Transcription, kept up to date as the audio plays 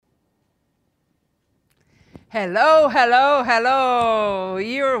Hello, hello, hello.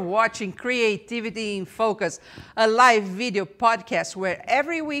 You're watching Creativity in Focus, a live video podcast where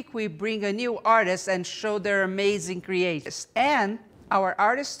every week we bring a new artist and show their amazing creations. And our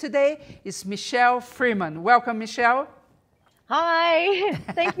artist today is Michele Freeman. Welcome, Michele. Hi,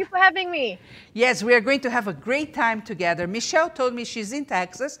 thank you for having me. Yes, we are going to have a great time together. Michele told me she's in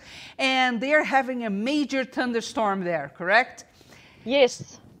Texas and they are having a major thunderstorm there, correct?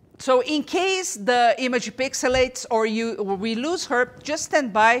 Yes. So in case the image pixelates or we lose her, just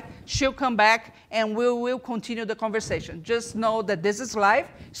stand by, she'll come back and we will continue the conversation. Just know that this is live,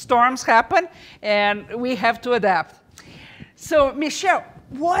 storms happen, and we have to adapt. So Michele,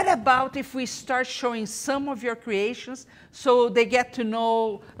 what about if we start showing some of your creations so they get to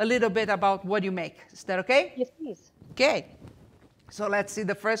know a little bit about what you make? Is that okay? Yes, please. Okay. So let's see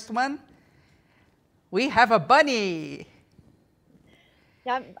the first one. We have a bunny.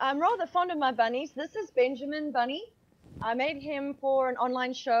 Yeah, I'm rather fond of my bunnies. This is Benjamin Bunny. I made him for an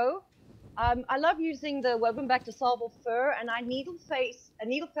online show. I love using the woven back dissolvable fur, and I needle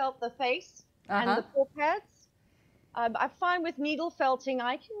felt the face and the paw pads. I find with needle felting,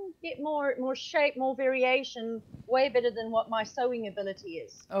 I can get more shape, more variation, way better than what my sewing ability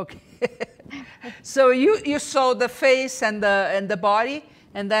is. Okay. So you sew the face and the body,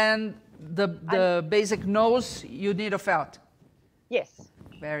 and then the basic nose you needle felt. Yes.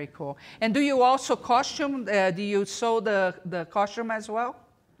 Very cool. And do you also costume? Do you sew the costume as well?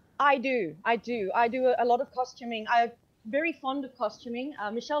 I do a lot of costuming. I'm very fond of costuming.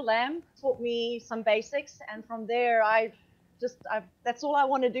 Michele Lamb taught me some basics, and from there that's all I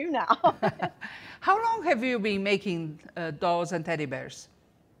want to do now. How long have you been making dolls and teddy bears?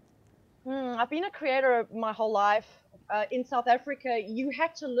 I've been a creator my whole life. In South Africa, you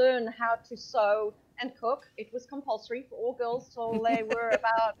had to learn how to sew and cook. It was compulsory for all girls till they were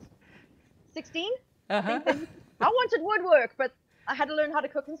about 16. I wanted woodwork, but I had to learn how to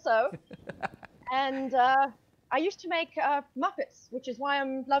cook and sew. And I used to make Muppets, which is why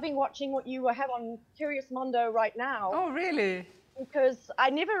I'm loving watching what you have on Curious Mondo right now. Oh, really? Because I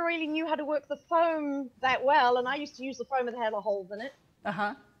never really knew how to work the foam that well, and I used to use the foam that had holes in it.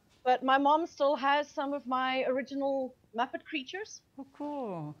 But my mom still has some of my original Muppet creatures. Oh,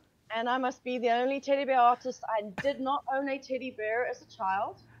 cool. And I must be the only teddy bear artist. I did not own a teddy bear as a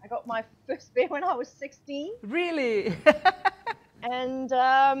child. I got my first bear when I was 16. Really? And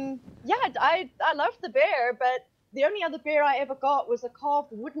yeah, I loved the bear, but the only other bear I ever got was a carved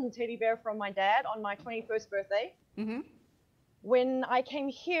wooden teddy bear from my dad on my 21st birthday. When I came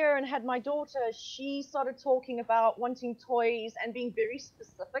here and had my daughter, she started talking about wanting toys and being very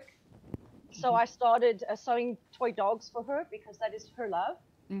specific. So I started sewing toy dogs for her because that is her love.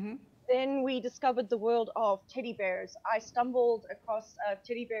 Then we discovered the world of teddy bears. I stumbled across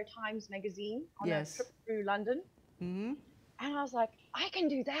Teddy Bear Times magazine on a trip through London. And I was like, I can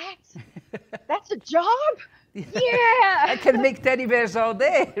do that. That's a job. Yeah. I can make teddy bears all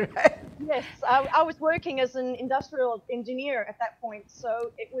day, right? Yes. I was working as an industrial engineer at that point.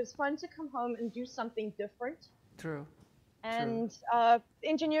 So it was fun to come home and do something different. True. And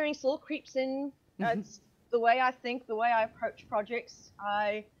engineering still creeps in. It's the way I think, the way I approach projects.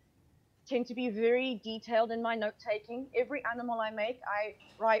 I tend to be very detailed in my note-taking. Every animal I make, I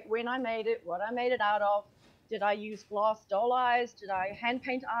write when I made it, what I made it out of. Did I use glass doll eyes? Did I hand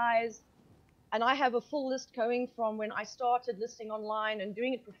paint eyes? And I have a full list going from when I started listing online and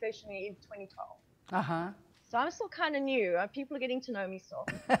doing it professionally in 2012. So I'm still kind of new. People are getting to know me still.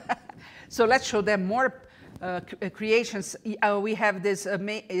 So let's show them more creations. We have this,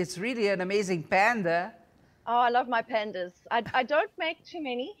 it's really an amazing panda. Oh, I love my pandas. I don't make too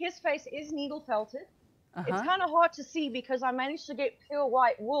many. His face is needle felted. It's kind of hard to see because I managed to get pure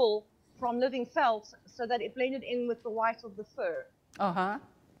white wool from living felt so that it blended in with the white of the fur.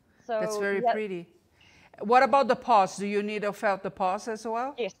 So that's very pretty. What about the paws? Do you needle felt the paws as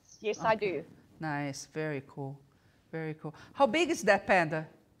well? Yes, I do. Nice, very cool, very cool. How big is that panda?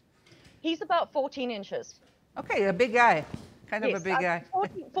 He's about 14 inches. Okay, a big guy. Kind of a big guy.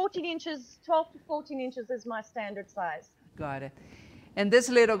 14 inches, 12 to 14 inches is my standard size. Got it. And this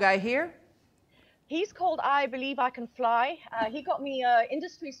little guy here? He's called I Believe I Can Fly. He got me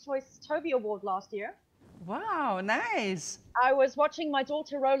Industry's Choice Toby Award last year. Wow, nice. I was watching my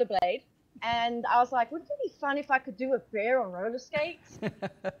daughter rollerblade, and I was like, wouldn't it be fun if I could do a bear on roller skates?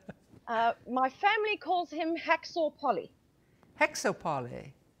 My family calls him Hacksaw Polly. Hacksaw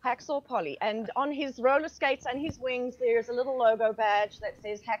Polly. Hacksaw Polly. And on his roller skates and his wings, there's a little logo badge that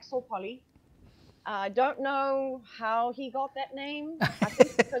says Hacksaw Polly. I don't know how he got that name. I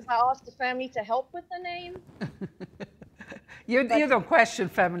think because I asked the family to help with the name. You don't question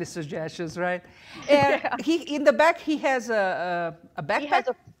family suggestions, right? And Yeah. in the back, he has a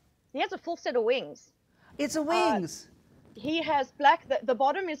backpack? He has a full set of wings. It's a wings. He has black, the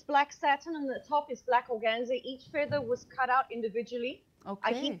bottom is black satin and the top is black organza. Each feather was cut out individually.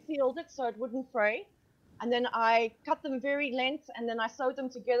 I heat Okay. sealed it so it wouldn't fray. And then I cut them very length and then I sewed them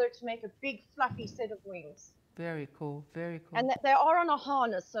together to make a big fluffy set of wings. Very cool, very cool. And they are on a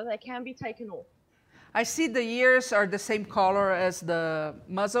harness so they can be taken off. I see the ears are the same color as the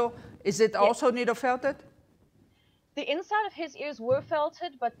muzzle. Is it also needle felted? The inside of his ears were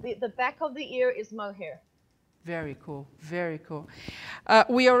felted, but the back of the ear is mohair. Very cool, very cool.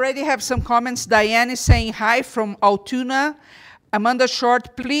 We already have some comments. Diane is saying hi from Altoona. Amanda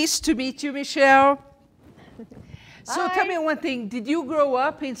Short, pleased to meet you, Michele. So tell me one thing, did you grow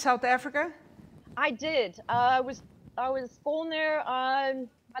up in South Africa? I did. I was born there. I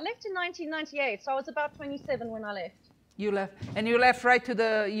left in 1998, so I was about 27 when I left. You left, and you left right to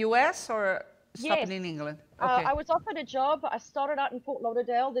the U.S. or stopping in England? Okay. I was offered a job. I started out in Fort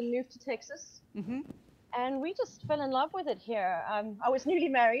Lauderdale, then moved to Texas. And we just fell in love with it here. I was newly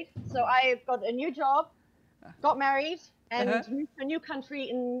married, so I got a new job, got married, and moved to a new country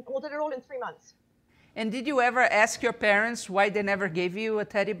did it all in 3 months. And did you ever ask your parents why they never gave you a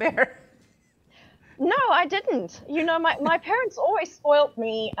teddy bear? No, I didn't. You know, my parents always spoiled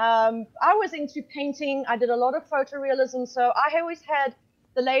me. I was into painting. I did a lot of photorealism, so I always had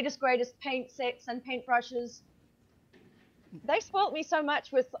the latest, greatest paint sets and paint brushes. They spoiled me so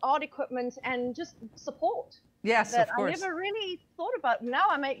much with art equipment and just support. Yes, that of course. I never really thought about. Now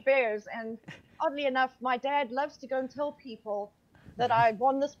I make bears, and oddly enough, my dad loves to go and tell people that I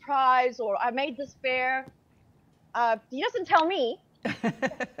won this prize or I made this bear. He doesn't tell me.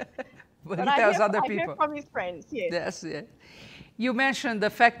 But he tells other people. I hear from his friends, yes. Yes, yeah. You mentioned the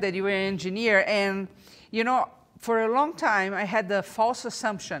fact that you were an engineer, and you know, for a long time I had the false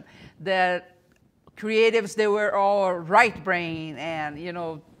assumption that creatives, they were all right brain and, you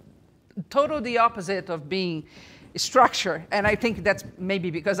know, totally the opposite of being structure. And I think that's maybe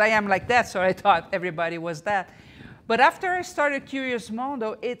because I am like that, so I thought everybody was that. But after I started Curious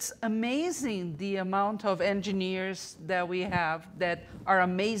Mondo, it's amazing the amount of engineers that we have that are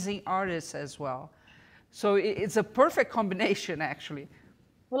amazing artists as well. So it's a perfect combination, actually.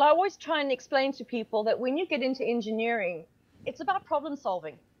 Well, I always try and explain to people that when you get into engineering, it's about problem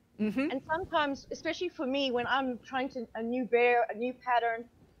solving. And sometimes, especially for me, when I'm trying a new bear, a new pattern,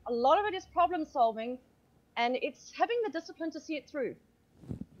 a lot of it is problem solving, and it's having the discipline to see it through.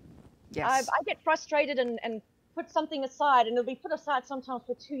 Yes. I get frustrated and put something aside, and it'll be put aside sometimes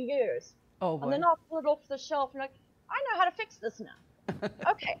for 2 years. Oh, boy. And then I'll pull it off the shelf, and like, I know how to fix this now.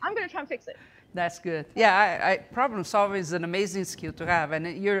 Okay, I'm going to try and fix it. That's good. Yeah, problem solving is an amazing skill to have, and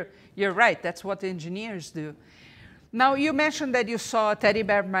you're right. That's what engineers do. Now, you mentioned that you saw Teddy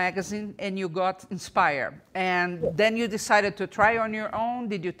Bear Magazine and you got inspired, and then you decided to try on your own.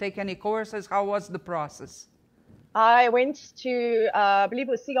 Did you take any courses? How was the process? I went to, I believe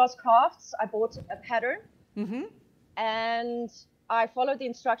it was Seagull's Crafts. I bought a pattern, and I followed the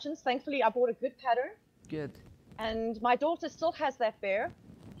instructions. Thankfully, I bought a good pattern. Good. And my daughter still has that bear.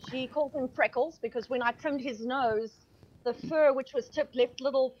 She calls him Freckles because when I trimmed his nose, the fur, which was tipped, left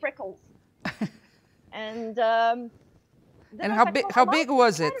little freckles. And how big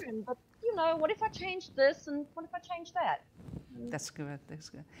was it? But, you know, what if I changed this and what if I changed that? That's good. That's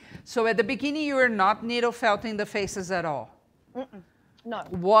good. So at the beginning, you were not needle felting the faces at all. No.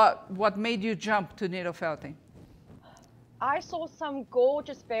 What made you jump to needle felting? I saw some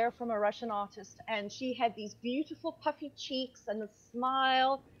gorgeous bear from a Russian artist, and she had these beautiful puffy cheeks and a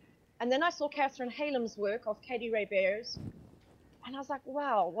smile. And then I saw Catherine Halem's work of Katie Ray bears, and I was like,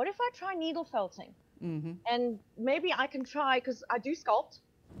 wow, what if I try needle felting? And maybe I can try, because I do sculpt,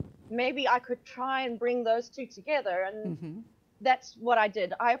 maybe I could try and bring those two together. And that's what I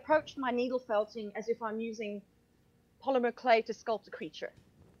did. I approached my needle felting as if I'm using polymer clay to sculpt a creature.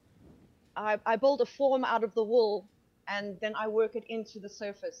 I build a form out of the wool, and then I work it into the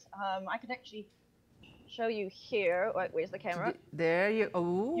surface. I can actually show you here. Wait, where's the camera? There you,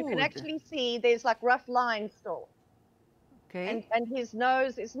 oh. You can actually see there's like rough lines still. Okay. And his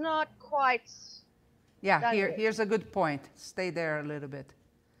nose is not quite. Yeah, here's a good point. Stay there a little bit.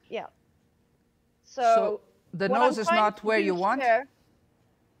 Yeah. So the nose is not where you want?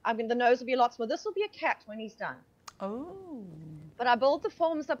 I mean, the nose will be a lot smaller. This will be a cat when he's done. Oh. But I build the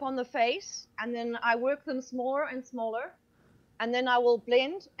forms up on the face, and then I work them smaller and smaller, and then I will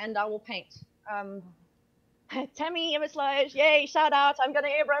blend and I will paint. Tammy Everslash, yay, shout out, I'm going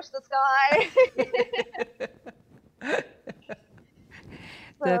to airbrush this guy.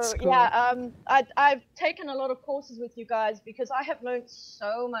 That's cool. Yeah, I've taken a lot of courses with you guys because I have learned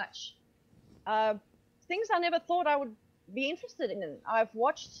so much. Things I never thought I would be interested in. I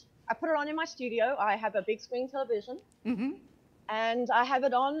put it on in my studio. I have a big screen television. And I have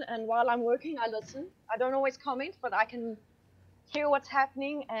it on, and while I'm working, I listen. I don't always comment, but I can hear what's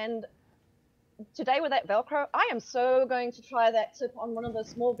happening. And today with that Velcro, I am so going to try that tip on one of the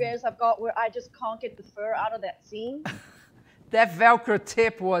small bears I've got where I just can't get the fur out of that seam. That Velcro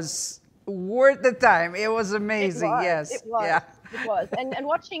tip was worth the time. It was amazing. Yes. It was. Yeah. It was. And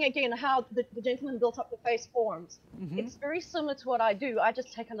watching again how the gentleman built up the face forms, it's very similar to what I do. I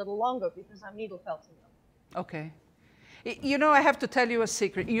just take a little longer because I'm needle felting them. Okay. You know, I have to tell you a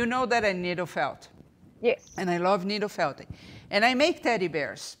secret. You know that I needle felt. Yes. And I love needle felting. And I make teddy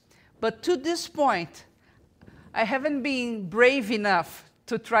bears. But to this point, I haven't been brave enough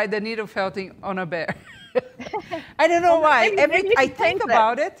to try the needle felting on a bear. I don't know why. I think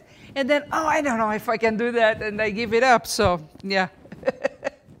about it, and then, oh, I don't know if I can do that, and I give it up. So, yeah.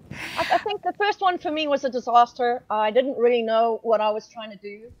 I think the first one for me was a disaster. I didn't really know what I was trying to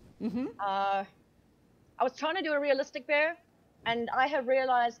do. I was trying to do a realistic bear, and I have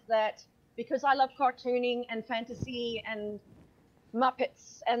realized that because I love cartooning and fantasy and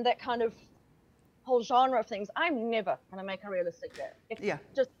Muppets and that kind of whole genre of things, I'm never going to make a realistic bear. It's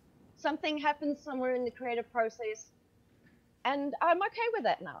just something happens somewhere in the creative process, and I'm okay with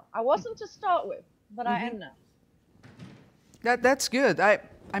that now. I wasn't to start with, but I am now. That's good.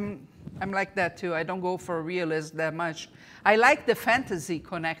 I'm like that too. I don't go for realism that much. I like the fantasy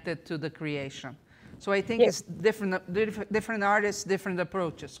connected to the creation. So I think it's different artists, different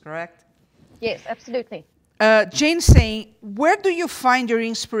approaches, correct? Yes, absolutely. Jane's saying, where do you find your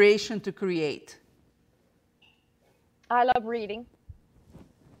inspiration to create? I love reading.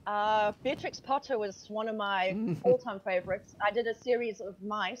 Beatrix Potter was one of my all-time favorites. I did a series of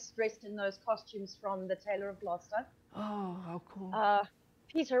mice dressed in those costumes from The Tailor of Gloucester. Oh, how cool.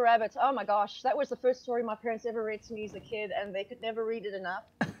 Peter Rabbit, oh my gosh, that was the first story my parents ever read to me as a kid, and they could never read it enough.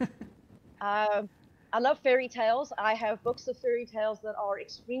 I love fairy tales. I have books of fairy tales that are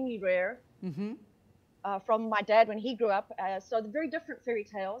extremely rare from my dad when he grew up. So they're very different fairy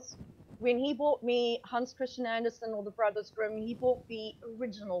tales. When he bought me Hans Christian Andersen or the Brothers Grimm, he bought the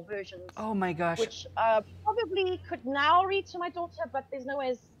original versions. Oh my gosh. Which probably could now read to my daughter, but there's no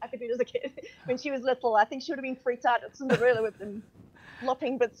way I could read as a kid. When she was little, I think she would have been freaked out at Cinderella with them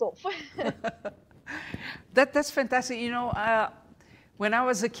lopping bits off. That's fantastic. You know, when I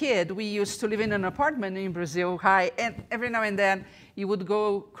was a kid, we used to live in an apartment in Brazil, and every now and then it would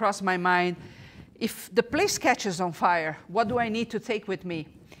go across my mind, if the place catches on fire, what do I need to take with me?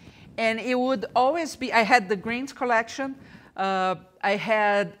 And it would always be, I had the Greens collection, I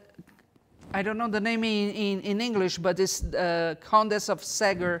had, I don't know the name in English, but it's Countess of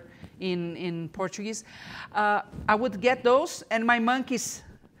Segur in Portuguese. I would get those and my monkey's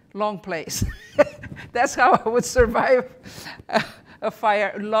long place. That's how I would survive a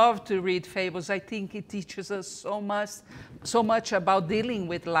fire. Love to read fables. I think it teaches us so much about dealing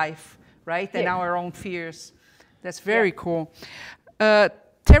with life, right? And our own fears. That's very cool.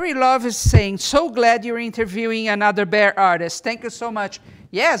 Terry Love is saying, so glad you're interviewing another bear artist. Thank you so much.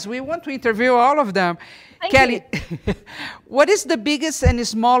 Yes, we want to interview all of them. Thank Kelly, you. What is the biggest and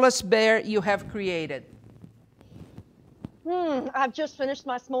smallest bear you have created? I've just finished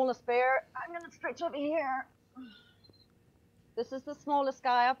my smallest bear. I'm going to stretch over here. This is the smallest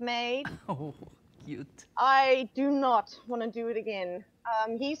guy I've made. Oh, cute. I do not want to do it again.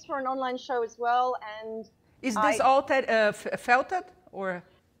 He's for an online show as well, and is this all felted or?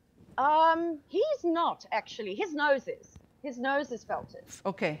 He's not actually. His nose is. His nose is felted.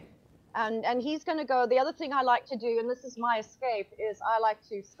 Okay. And he's going to go. The other thing I like to do, and this is my escape, is I like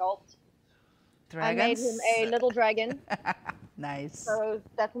to sculpt. Dragons? I made him a little dragon. Nice. So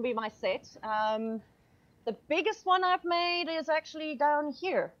that will be my set. The biggest one I've made is actually down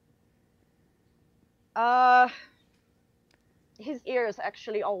here. His ears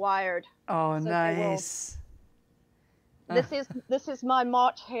actually are wired. Oh, so nice. This is my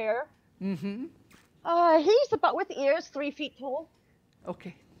March hare. Mm-hmm. He's about, with ears, 3 feet tall.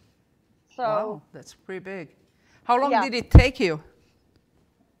 Okay. So, wow, that's pretty big. How long yeah. did it take you?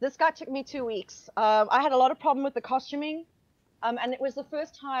 This guy took me 2 weeks. I had a lot of problem with the costuming. And it was the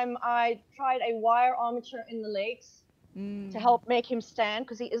first time I tried a wire armature in the legs to help make him stand,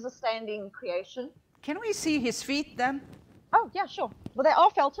 because he is a standing creation. Can we see his feet then? Oh, yeah, sure. Well, they are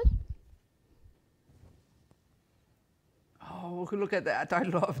felted. Oh, look at that. I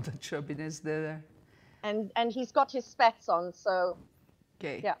love the chubbiness there. And he's got his spats on, so...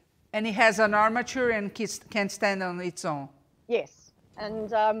 Okay. Yeah. And he has an armature and can stand on its own? Yes.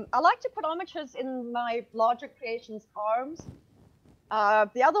 And I like to put armatures in my larger creations' arms.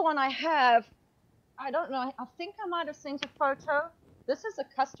 The other one I have, I don't know, I think I might have sent a photo. This is a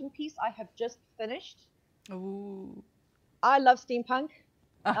custom piece I have just finished. Ooh. I love steampunk.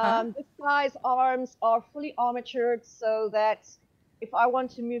 Uh-huh. This guy's arms are fully armatured so that if I want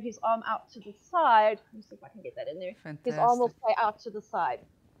to move his arm out to the side, let me see if I can get that in there. His arm will Fantastic. stay out to the side,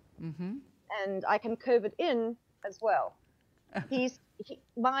 Mm-hmm. and I can curve it in as well.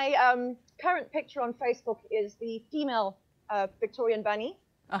 My current picture on Facebook is the female Victorian bunny,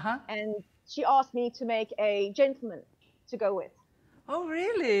 Uh-huh. and she asked me to make a gentleman to go with. Oh,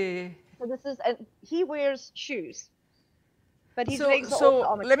 really? So this is, and he wears shoes, but his So, legs are also so let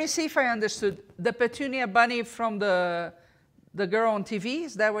armatured. me see if I understood. The Petunia bunny from the girl on TV,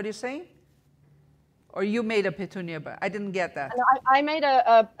 is that what you're saying? Or you made a Petunia bunny? I didn't get that. And I made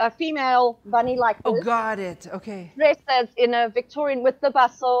a female bunny like Oh, this, got it. Okay. dressed as in a Victorian with the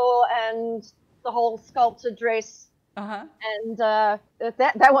bustle and the whole sculpted dress. Uh-huh. And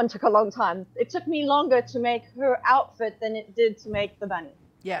that one took a long time. It took me longer to make her outfit than it did to make the bunny.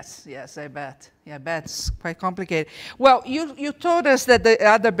 Yes, yes, I bet. Yeah, I bet it's quite complicated. Well, you told us that the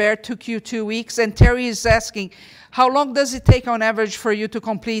other bear took you 2 weeks, and Terry is asking, how long does it take on average for you to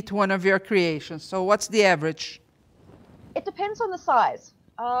complete one of your creations? So what's the average? It depends on the size.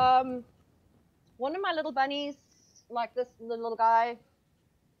 One of my little bunnies, like this little guy,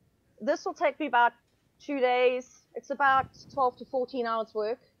 this will take me about 2 days. It's about 12 to 14 hours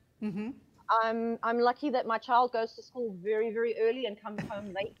work. Mm-hmm. I'm lucky that my child goes to school very, very early and comes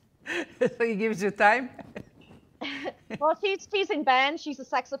home late. So he gives you time? Well, she's in band. She's a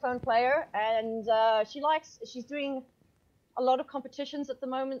saxophone player, and she's doing a lot of competitions at the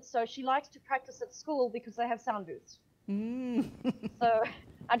moment. So she likes to practice at school because they have sound booths. Mm. So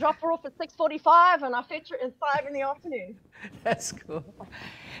I drop her off at 6:45, and I fetch her at 5 in the afternoon. That's cool.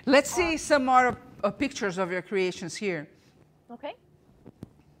 Let's see some more pictures of your creations here. Okay.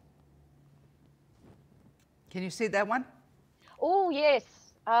 Can you see that one? Oh yes,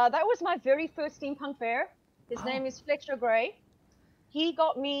 that was my very first steampunk bear. His name is Fletcher Gray. He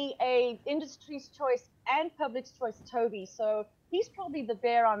got me a Industry's Choice and Public's Choice Toby, so he's probably the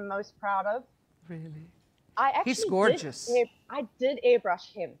bear I'm most proud of. Really? I actually He's gorgeous. I did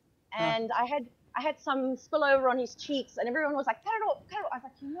airbrush him, and I had some spillover on his cheeks, and everyone was like, "Cut it off, cut it off." I was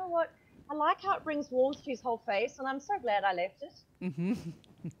like, you know what? I like how it brings warmth to his whole face, and I'm so glad I left it.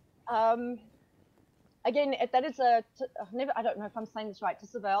 Mm-hmm. Again, that is I don't know if I'm saying this right,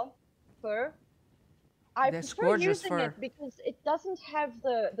 Tisabel fur. I That's prefer gorgeous using fur. it because it doesn't have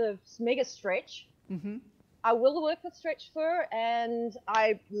the mega stretch. Mm-hmm. I will work with stretch fur, and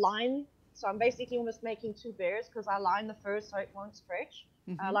I line. So I'm basically almost making two bears because I line the fur so it won't stretch.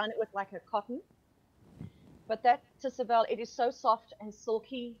 I line it with like a cotton. But that Tisabel, it is so soft and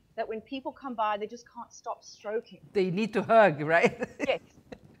silky that when people come by, they just can't stop stroking. They need to hug, right? Yes,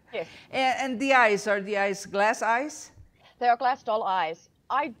 yes. And the eyes, are the eyes glass eyes? They are glass doll eyes.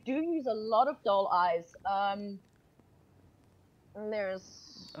 I do use a lot of doll eyes. And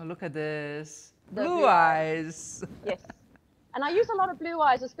there's Oh, look at this. the Blue eyes. Yes. And I use a lot of blue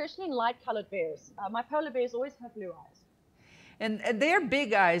eyes, especially in light-colored bears. My polar bears always have blue eyes. And they're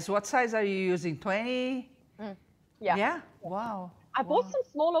big eyes. What size are you using? 20? Yeah. Yeah? Wow. I bought some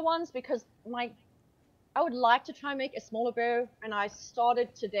smaller ones because I would like to try and make a smaller bear, and I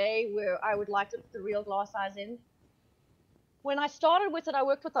started today where I would like to put the real glass eyes in. When I started with it, I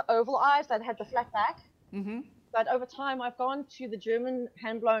worked with the oval eyes that had the flat back. But over time, I've gone to the German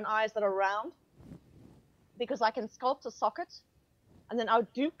hand-blown eyes that are round because I can sculpt a socket, and then I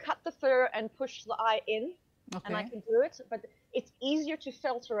do cut the fur and push the eye in, and I can do it. But it's easier to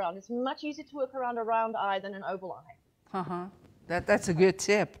felt around. It's much easier to work around a round eye than an oval eye. That's a good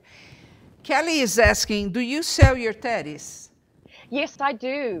tip. Kelly is asking, do you sell your teddies? Yes, I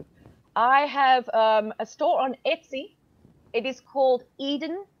do. I have a store on Etsy. It is called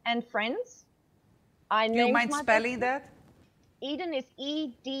Eden and Friends. Do you mind spelling that? Eden is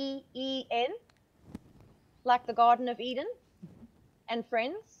E-D-E-N, like the Garden of Eden, and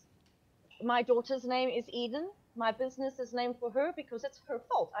Friends. My daughter's name is Eden. My business is named for her because it's her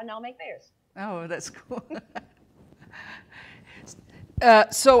fault. I now make bears. Oh, that's cool.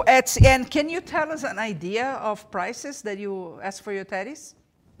 So Etsy, and can you tell us an idea of prices that you ask for your teddies?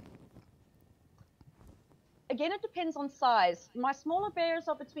 Again, it depends on size. My smaller bears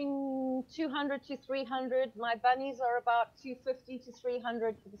are between 200 to 300. My bunnies are about 250 to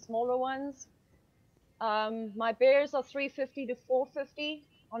 300 for the smaller ones. My bears are 350 to 450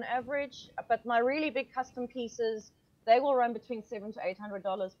 on average, but my really big custom pieces, they will run between $700 to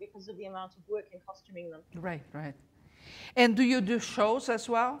 $800 because of the amount of work in costuming them. Right, right. And do you do shows as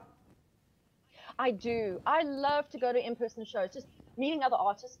well? I do. I love to go to in-person shows, just meeting other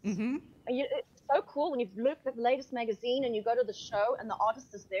artists. And it's so cool when you've looked at the latest magazine and you go to the show and the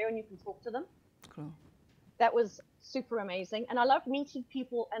artist is there and you can talk to them. Cool. That was super amazing. And I love meeting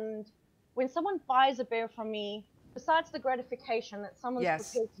people. And when someone buys a bear from me, besides the gratification that someone's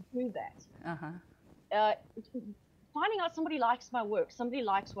prepared to do that, finding out somebody likes my work, somebody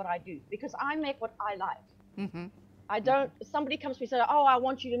likes what I do, because I make what I like. I don't, somebody comes to me and says, oh, I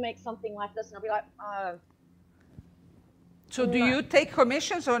want you to make something like this. And I'll be like, So do you take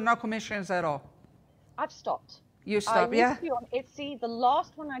commissions or no commissions at all? I've stopped. You stopped, yeah? I used to on Etsy. The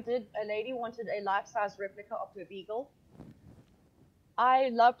last one I did, a lady wanted a life-size replica of her beagle. I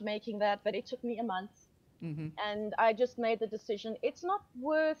loved making that, but it took me a month. And I just made the decision, it's not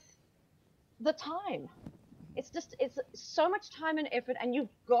worth the time. It's so much time and effort, and you've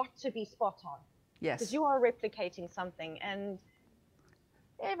got to be spot on. Yes. Because you are replicating something. And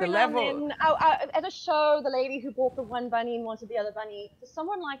every now and then, at a show, the lady who bought the one bunny and wanted the other bunny, for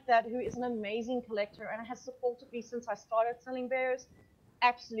someone like that who is an amazing collector and has supported me since I started selling bears,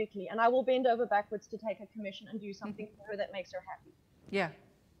 absolutely. And I will bend over backwards to take a commission and do something for her that makes her happy. Yeah.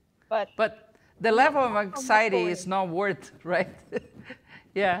 But the level of anxiety is not worth, right?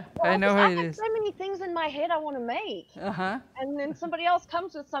 Yeah, well, I know how it is. I have so many things in my head I want to make. And then somebody else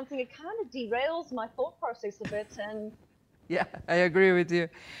comes with something, it kind of derails my thought process a bit. And yeah, I agree with you.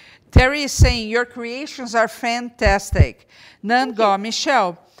 Terry is saying your creations are fantastic. Nango,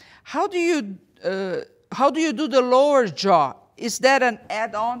 Michele, how do you do the lower jaw? Is that an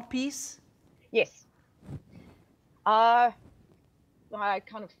add-on piece? Yes. I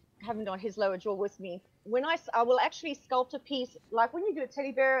kind of haven't got his lower jaw with me. When I will actually sculpt a piece, like when you do a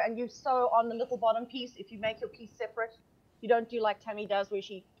teddy bear and you sew on the little bottom piece, if you make your piece separate, you don't do like Tammy does where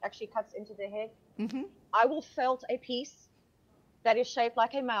she actually cuts into the head. I will felt a piece that is shaped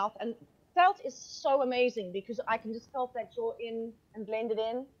like a mouth, and felt is so amazing because I can just felt that jaw in and blend it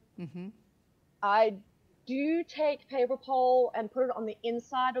in. I do take paper pole and put it on the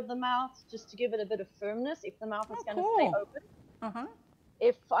inside of the mouth just to give it a bit of firmness if the mouth is going to stay open.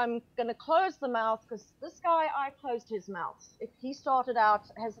 If I'm going to close the mouth, because this guy, I closed his mouth. If he started out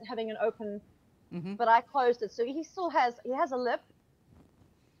as having an open, but I closed it, so he still has a lip.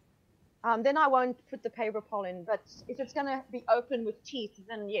 Then I won't put the paper pole in. But if it's going to be open with teeth,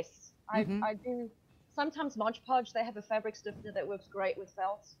 then yes, I do. Sometimes Mod Podge, they have a fabric stiffener that works great with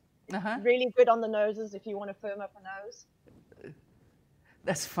felt. It's really good on the noses if you want to firm up a nose.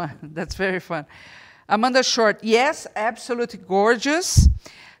 That's fun. That's very fun. Amanda Short, yes, absolutely gorgeous.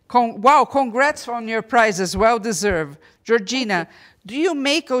 Wow, congrats on your prizes, well deserved. Georgina, do you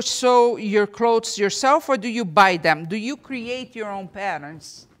make or sew your clothes yourself or do you buy them? Do you create your own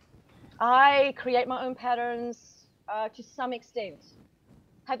patterns? I create my own patterns to some extent.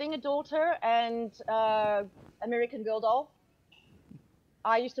 Having a daughter and American Girl doll,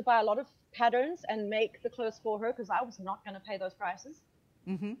 I used to buy a lot of patterns and make the clothes for her because I was not going to pay those prices.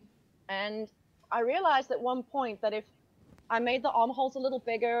 And I realized at one point that if I made the armholes a little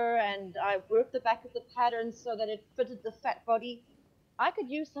bigger and I worked the back of the pattern so that it fitted the fat body, I could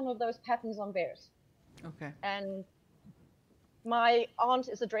use some of those patterns on bears. Okay. And my aunt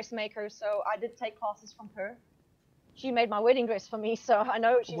is a dressmaker, so I did take classes from her. She made my wedding dress for me, so I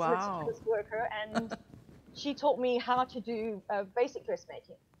know she's a meticulous worker, and she taught me how to do basic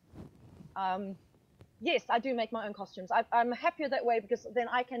dressmaking. Yes, I do make my own costumes. I'm happier that way because then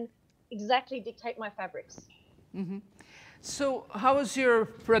I can exactly dictate my fabrics. So how is your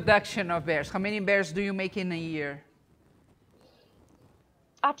production of bears? How many bears do you make in a year?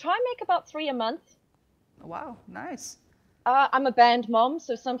 I try and make about 3 a month. Wow, nice. I'm a band mom,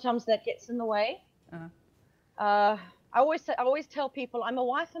 so sometimes that gets in the way. I always tell people I'm a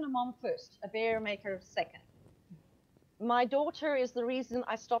wife and a mom first, a bear maker second. My daughter is the reason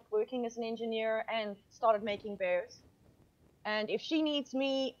I stopped working as an engineer and started making bears. And if she needs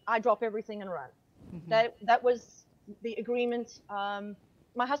me, I drop everything and run. That was the agreement.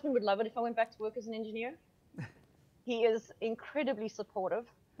 My husband would love it if I went back to work as an engineer. He is incredibly supportive,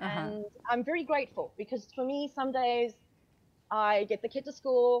 and I'm very grateful because for me, some days I get the kid to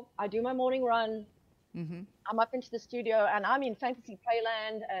school, I do my morning run, I'm up into the studio, and I'm in fantasy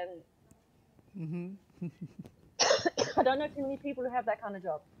playland, and I don't know too many people who have that kind of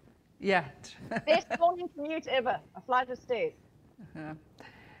job. Yeah. Best morning commute ever, a flight of stairs.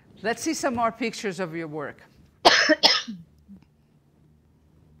 Let's see some more pictures of your work.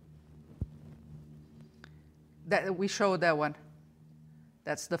 That we showed that one.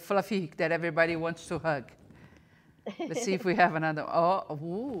 That's the fluffy that everybody wants to hug. Let's see if we have another. Oh,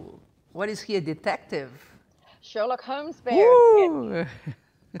 ooh. What is he, a detective? Sherlock Holmes bear. Ooh.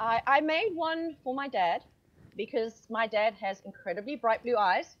 I made one for my dad because my dad has incredibly bright blue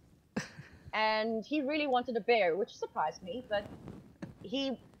eyes, and he really wanted a bear, which surprised me, but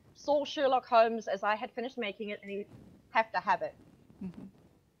he saw Sherlock Holmes as I had finished making it, and he have to have it.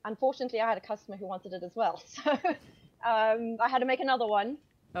 Unfortunately, I had a customer who wanted it as well, so I had to make another one.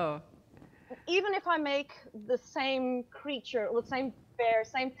 Oh. Even if I make the same creature or the same bear,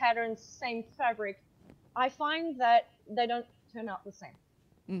 same patterns, same fabric, I find that they don't turn out the same.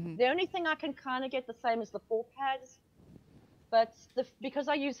 The only thing I can kind of get the same is the paw pads, but because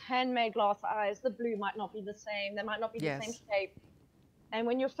I use handmade glass eyes, the blue might not be the same. They might not be the same shape. And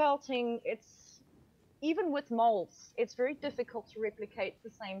when you're felting, even with molds, it's very difficult to replicate the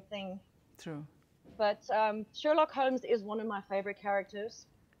same thing. True. But Sherlock Holmes is one of my favorite characters.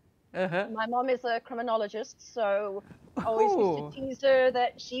 My mom is a criminologist, so I always used to tease her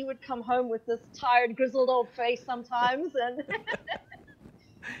that she would come home with this tired, grizzled old face sometimes, and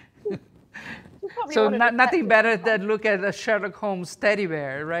so nothing better than look at a Sherlock Holmes teddy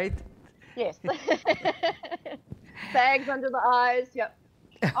bear, right? Yes. Bags under the eyes. Yep.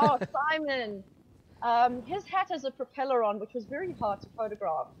 Oh, Simon. His hat has a propeller on, which was very hard to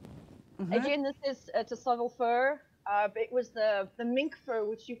photograph. Again, this is to saddle fur. But it was the mink fur,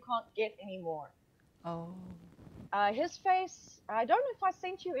 which you can't get anymore. Oh. His face, I don't know if I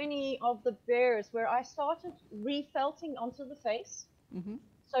sent you any of the bears where I started refelting onto the face.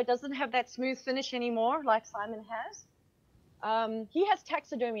 So it doesn't have that smooth finish anymore like Simon has. He has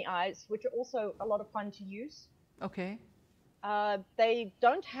taxidermy eyes, which are also a lot of fun to use. Okay. They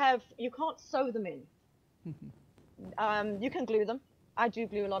don't have, you can't sew them in. You can glue them. I do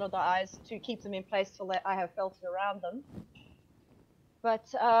glue a lot of the eyes to keep them in place till I have felted around them. But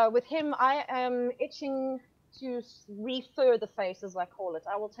with him, I am itching to refur the face, as I call it.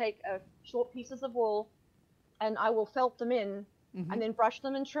 I will take short pieces of wool and I will felt them in and then brush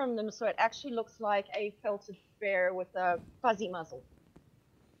them and trim them so it actually looks like a felted bear with a fuzzy muzzle.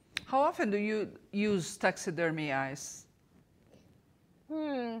 How often do you use taxidermy eyes?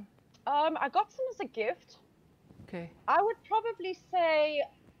 I got some as a gift. Okay. I would probably say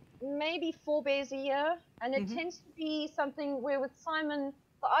maybe 4 bears a year, and it tends to be something where with Simon,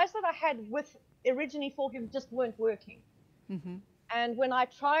 the eyes that I had originally for him just weren't working. And when I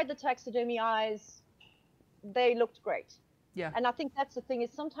tried the taxidermy eyes, they looked great. Yeah. And I think that's the thing,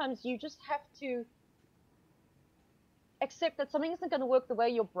 is sometimes you just have to accept that something isn't going to work the way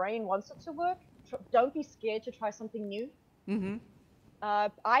your brain wants it to work. Don't be scared to try something new.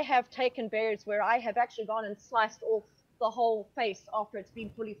 I have taken bears where I have actually gone and sliced off the whole face after it's been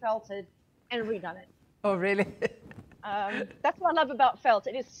fully felted and redone it. Oh, really? That's what I love about felt.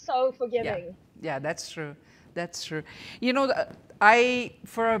 It is so forgiving. Yeah, that's true. That's true. You know, I,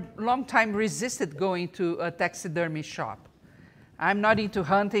 for a long time, resisted going to a taxidermy shop. I'm not into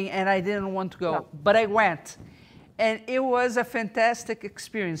hunting, and I didn't want to go, but I went. And it was a fantastic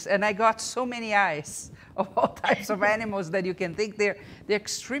experience. And I got so many eyes of all types of animals that you can think. They're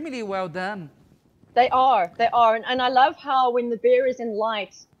extremely well done. They are. And I love how when the bear is in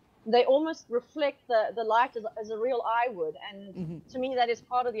light, they almost reflect the light as a real eye would. And to me, that is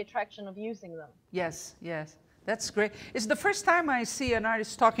part of the attraction of using them. Yes, yes. That's great. It's the first time I see an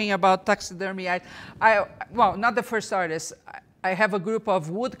artist talking about taxidermy eyes. Well, not the first artist. I have a group of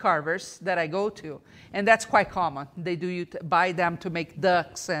wood carvers that I go to, and that's quite common. They do buy them to make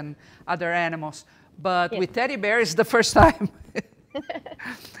ducks and other animals. But with teddy bear, it's the first time.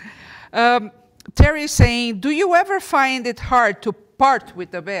 Terry is saying, do you ever find it hard to part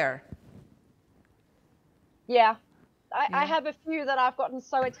with the bear? Yeah. I have a few that I've gotten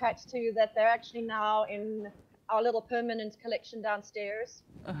so attached to that they're actually now in our little permanent collection downstairs.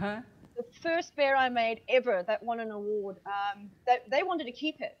 The first bear I made ever that won an award, they wanted to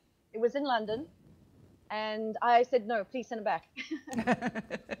keep it. It was in London, and I said, no, please send it back.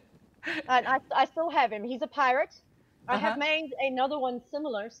 And I still have him. He's a pirate. I have made another one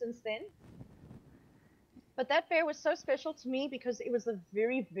similar since then. But that bear was so special to me because it was the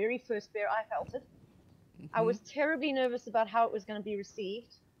very, very first bear I felted. I was terribly nervous about how it was going to be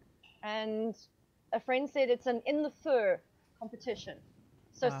received. And a friend said it's an in the fur competition.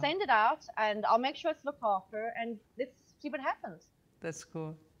 So send it out, and I'll make sure it's looked after, and let's see what happens. That's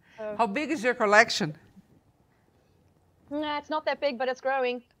cool. How big is your collection? Nah, it's not that big, but it's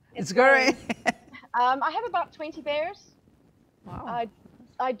growing. It's growing. I have about 20 bears. Wow.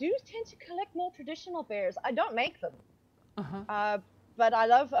 I do tend to collect more traditional bears. I don't make them. But I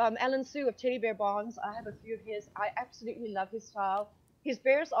love Alan Sue of Teddy Bear Barns. I have a few of his. I absolutely love his style. His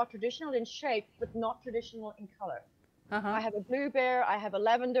bears are traditional in shape, but not traditional in color. I have a blue bear. I have a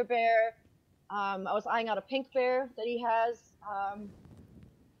lavender bear. I was eyeing out a pink bear that he has.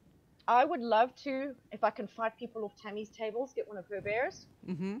 I would love to, if I can fight people off Tammy's tables, get one of her bears.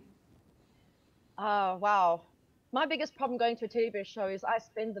 Mm-hmm. Wow. My biggest problem going to a teddy bear show is I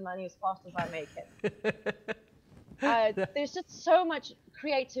spend the money as fast as I make it. There's just so much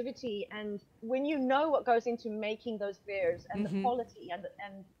creativity, and when you know what goes into making those bears and the quality and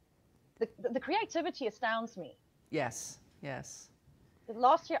the creativity astounds me. Yes, yes.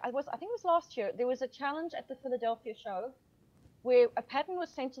 Last year, I think it was last year, there was a challenge at the Philadelphia show where a pattern was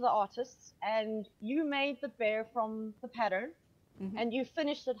sent to the artists, and you made the bear from the pattern, and you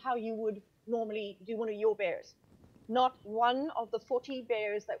finished it how you would normally do one of your bears. Not one of the 40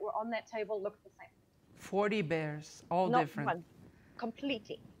 bears that were on that table looked the same. 40 bears, all Not different. one.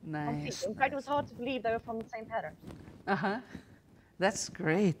 Completely. Nice. Completely. In fact, it was hard to believe they were from the same pattern. Uh-huh. That's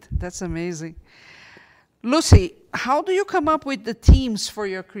great. That's amazing. Lucy, how do you come up with the themes for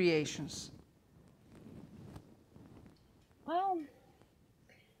your creations? Well,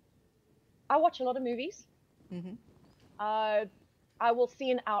 I watch a lot of movies. I will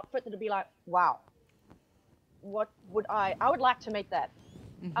see an outfit that'll be like, wow, what would I would like to make that.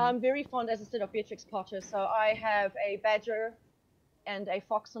 I'm very fond, as I said, of Beatrix Potter, so I have a badger and a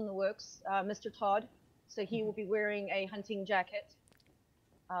fox in the works, Mr. Todd, so he will be wearing a hunting jacket.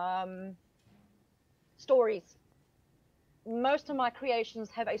 Stories. Most of my creations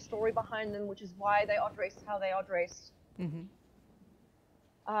have a story behind them, which is why they are dressed how they are dressed.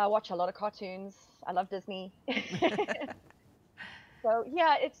 I watch a lot of cartoons. I love Disney. So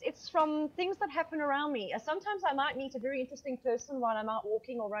yeah, it's from things that happen around me. Sometimes I might meet a very interesting person while I'm out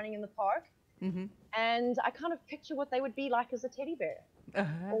walking or running in the park, and I kind of picture what they would be like as a teddy bear,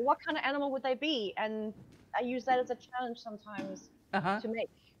 or what kind of animal would they be, and I use that as a challenge sometimes to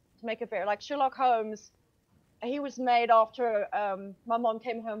make a bear. Like Sherlock Holmes, he was made after my mom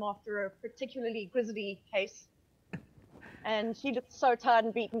came home after a particularly grisly case, and she looked so tired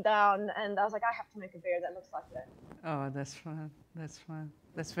and beaten down, and I was like, I have to make a bear that looks like that. Oh, that's fun. That's fun.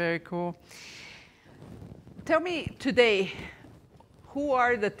 That's very cool. Tell me today, who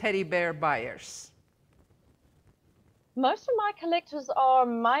are the teddy bear buyers? Most of my collectors are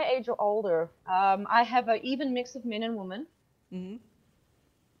my age or older. I have an even mix of men and women.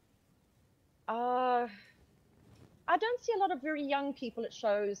 I don't see a lot of very young people at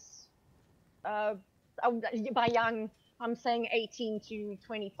shows. By young, I'm saying 18 to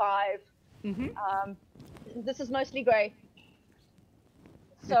 25. This is mostly gray.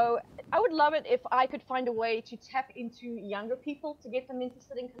 So I would love it if I could find a way to tap into younger people to get them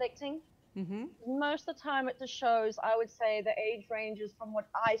interested in collecting. Most of the time at the shows, I would say the age ranges from what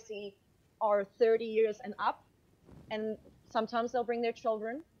I see are 30 years and up, and sometimes they'll bring their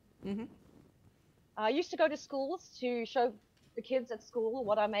children. I used to go to schools to show the kids at school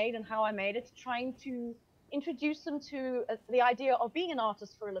what I made and how I made it, trying to introduce them to the idea of being an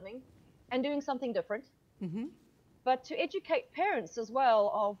artist for a living and doing something different. But to educate parents as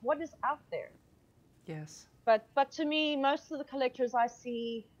well of what is out there. Yes. But to me, most of the collectors I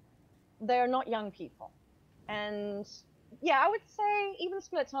see, they're not young people. And yeah, I would say even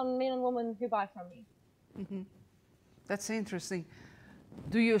splits on men and women who buy from me. That's interesting.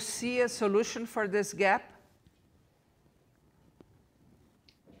 Do you see a solution for this gap?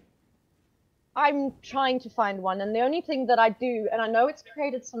 I'm trying to find one, and the only thing that I do, and I know it's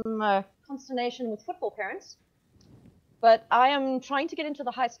created some consternation with football parents, but I am trying to get into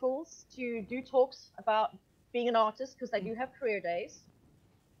the high schools to do talks about being an artist, because they do have career days.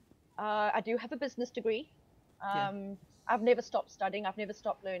 I do have a business degree. I've never stopped studying. I've never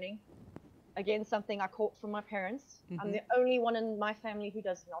stopped learning. Again, something I caught from my parents. I'm the only one in my family who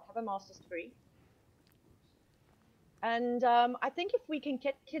does not have a master's degree. And I think if we can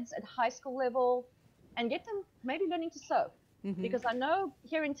get kids at high school level and get them maybe learning to sew, because I know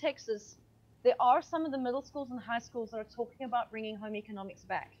here in Texas, there are some of the middle schools and high schools that are talking about bringing home economics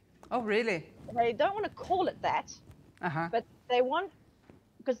back. Oh, really? They don't want to call it that, but they want,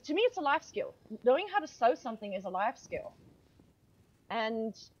 because to me it's a life skill. Knowing how to sew something is a life skill.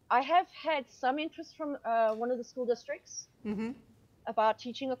 And I have had some interest from one of the school districts about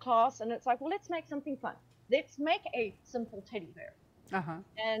teaching a class, and it's like, well, let's make something fun. Let's make a simple teddy bear.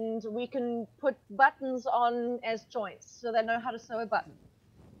 And we can put buttons on as joints so they know how to sew a button.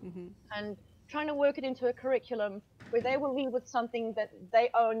 And trying to work it into a curriculum where they will leave with something that they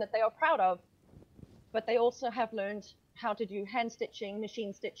own, that they are proud of, but they also have learned how to do hand stitching,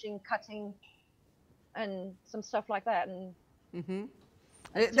 machine stitching, cutting, and some stuff like that. And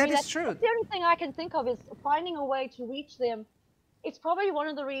that is true. The only thing I can think of is finding a way to reach them. It's probably one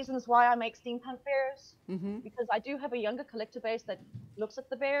of the reasons why I make steampunk bears, because I do have a younger collector base that looks at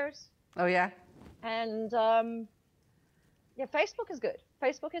the bears, Oh, yeah? And yeah, Facebook is good.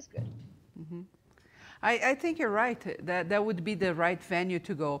 Facebook is good. I think you're right. That would be the right venue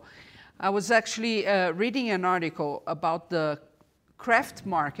to go. I was actually reading an article about the craft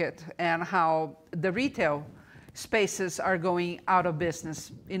market and how the retail spaces are going out of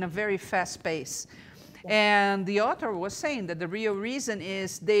business in a very fast pace. Yeah. And the author was saying that the real reason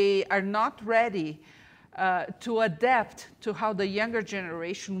is they are not ready to adapt to how the younger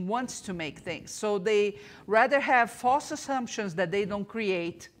generation wants to make things. So they rather have false assumptions that they don't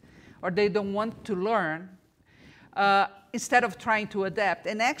create or they don't want to learn instead of trying to adapt.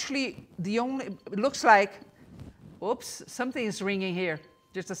 And actually, it looks like, oops, something is ringing here.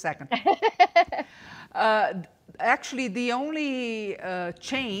 Just a second. Actually, the only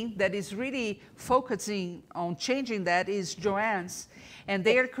chain that is really focusing on changing that is Joann's. And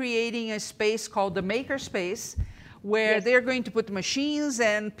they are creating a space called the Maker Space, where Yes. they're going to put machines,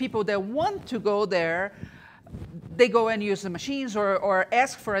 and people that want to go there, they go and use the machines or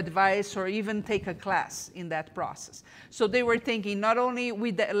ask for advice or even take a class in that process. So they were thinking not only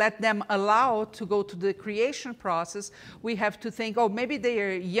we let them allow to go to the creation process, we have to think, oh, maybe they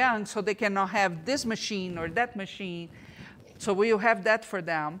are young so they cannot have this machine or that machine. So we'll have that for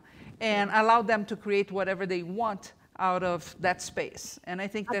them and allow them to create whatever they want out of that space. And I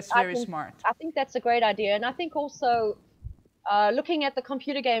think that's very smart. I think that's a great idea. And I think also looking at the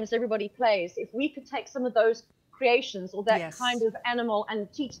computer games everybody plays, if we could take some of those creations or that Yes. kind of animal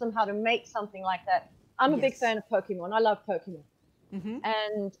and teach them how to make something like that. I'm a big Yes. fan of Pokemon. I love Pokemon.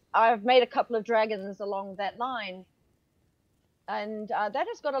 And I've made a couple of dragons along that line. And that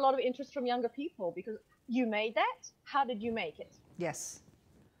has got a lot of interest from younger people because you made that? How did you make it? Yes.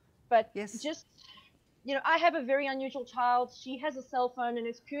 But Yes. just, you know, I have a very unusual child. She has a cell phone and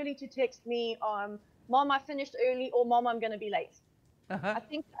it's purely to text me, Mom, I finished early, or Mom, I'm going to be late. Uh-huh.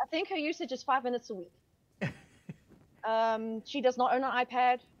 I think her usage is 5 minutes a week. She does not own an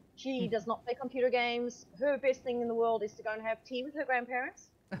iPad. She does not play computer games. Her best thing in the world is to go and have tea with her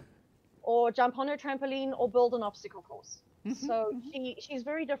grandparents or jump on her trampoline or build an obstacle course. So she's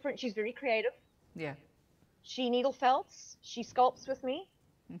very different. She's very creative. Yeah. She needle felts. She sculpts with me.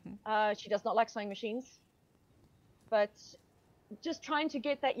 She does not like sewing machines. But just trying to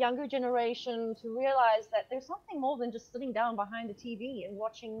get that younger generation to realize that there's something more than just sitting down behind a TV and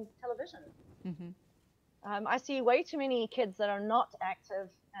watching television. I see way too many kids that are not active,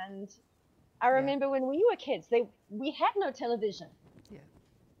 and I remember when we were kids, we had no television.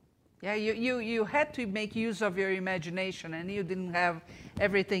 Yeah, you had to make use of your imagination, and you didn't have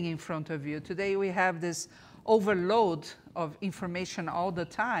everything in front of you. Today we have this overload of information all the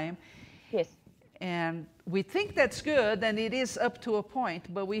time. Yes. And we think that's good, and it is up to a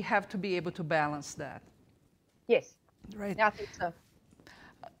point, but we have to be able to balance that. Yes. Right. Yeah, I think so.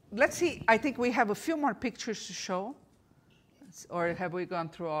 Let's see, I think we have a few more pictures to show. Or have we gone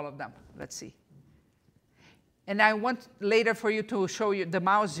through all of them? Let's see. And I want later for you to show you the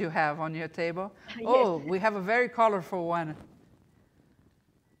mouse you have on your table. Yes. Oh, we have a very colorful one.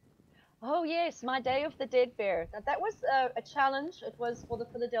 Oh, yes, my Day of the Dead bear. That was a challenge. It was for the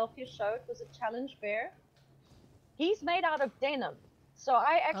Philadelphia show. It was a challenge bear. He's made out of denim. So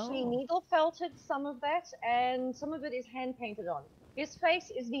I actually needle felted some of that, and some of it is hand painted on. His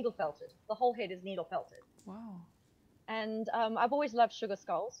face is needle felted. The whole head is needle felted. Wow. And I've always loved sugar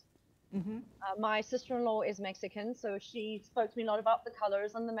skulls. My sister-in-law is Mexican, so she spoke to me a lot about the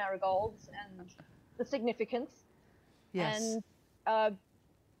colors and the marigolds and the significance. Yes. And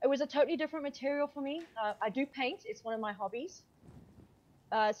it was a totally different material for me. I do paint. It's one of my hobbies.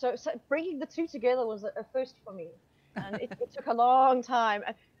 So bringing the two together was a first for me. And it took a long time.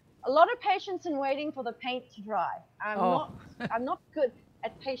 A lot of patience in waiting for the paint to dry. I'm not good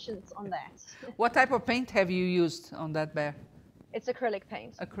at patience on that. What type of paint have you used on that bear? It's acrylic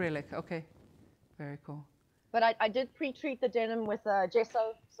paint. Acrylic, okay. Very cool. But I did pre-treat the denim with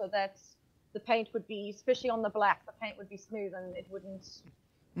gesso so that the paint would be, especially on the black, the paint would be smooth and it wouldn't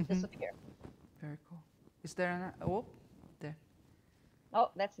disappear. Very cool. Is there an, oh, there. Oh,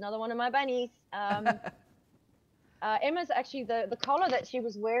 that's another one of my bunnies. Emma's actually, the collar that she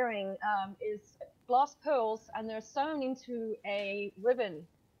was wearing is glass pearls, and they're sewn into a ribbon,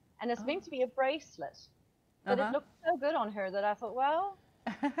 and it's meant to be a bracelet. But it looked so good on her that I thought, well,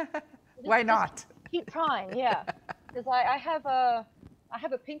 why not? Keep trying, yeah. Because I have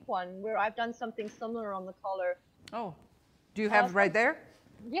a pink one where I've done something similar on the collar. Oh, do you have right there?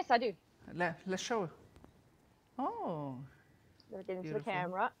 Yes, I do. Let's show. Oh. Let me get into Beautiful. the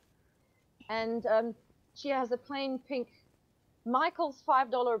camera. And she has a plain pink Michael's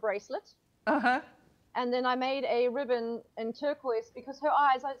 $5 bracelet. And then I made a ribbon in turquoise because her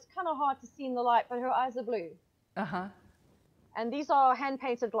eyes, it's kind of hard to see in the light, but her eyes are blue. Uh-huh. And these are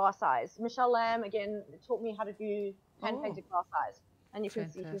hand-painted glass eyes. Michelle Lamb, again, taught me how to do hand-painted glass eyes. And you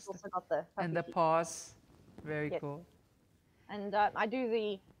can see she's also got the puffy and the cheeks. paws. Very Yes. cool. And I do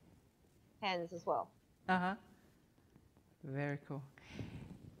the hands as well. Uh-huh. Very cool.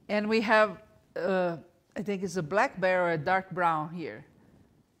 And we have, I think it's a black bear or a dark brown here.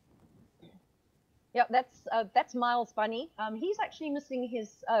 Yep, that's Miles Bunny. He's actually missing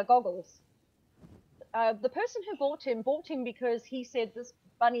his goggles. The person who bought him because he said this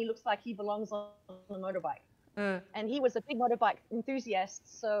bunny looks like he belongs on a motorbike. And he was a big motorbike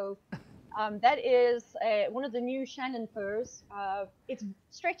enthusiast, so that is one of the new Shannon furs. It's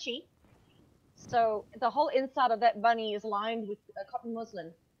stretchy, so the whole inside of that bunny is lined with cotton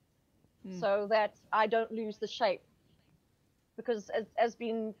muslin, so that I don't lose the shape. Because as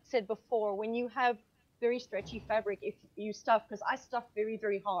been said before, when you have very stretchy fabric, if you stuff, because I stuff very,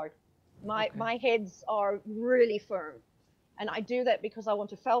 very hard, my heads are really firm, and I do that because I want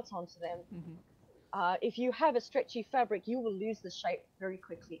to felt onto them. If you have a stretchy fabric, you will lose the shape very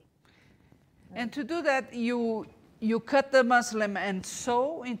quickly. And to do that, you cut the muslin and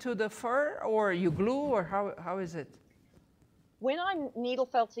sew into the fur, or you glue, or how is it? When I'm needle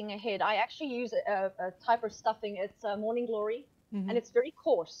felting a head, I actually use a type of stuffing. It's Morning Glory, and it's very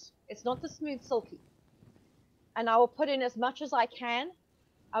coarse. It's not the smooth silky. And I will put in as much as I can.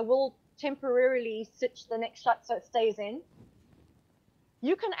 I will temporarily stitch the neck shut so it stays in.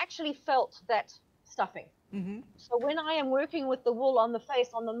 You can actually felt that stuffing. So when I am working with the wool on the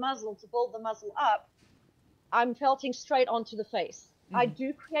face, on the muzzle, to build the muzzle up, I'm felting straight onto the face. I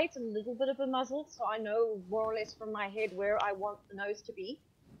do create a little bit of a muzzle, so I know more or less from my head where I want the nose to be.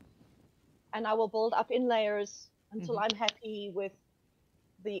 And I will build up in layers until I'm happy with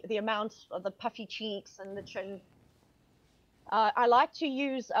the amount of the puffy cheeks and the chin. I like to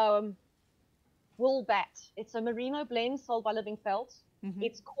use wool bat. It's a merino blend sold by Living Felt.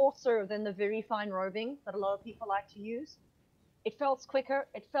 It's coarser than the very fine roving that a lot of people like to use. It felts quicker,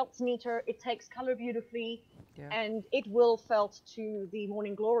 it felts neater, it takes color beautifully, and it will felt to the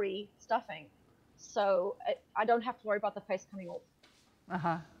Morning Glory stuffing. So I don't have to worry about the face coming off.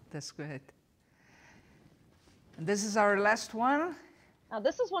 That's good. And this is our last one. Now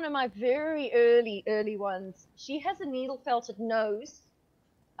this is one of my very early ones. She has a needle felted nose,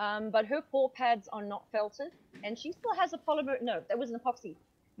 but her paw pads are not felted, and she still has a polymer. No, that was an epoxy.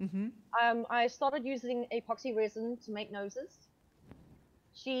 I started using epoxy resin to make noses.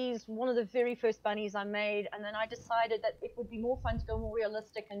 She's one of the very first bunnies I made, and then I decided that it would be more fun to go more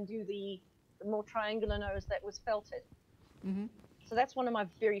realistic and do the more triangular nose that was felted. So that's one of my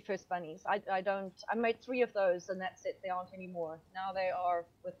very first bunnies. I made 3 of those, and that's it. They aren't anymore. Now they are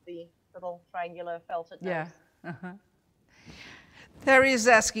with the little triangular felted nose. Terry is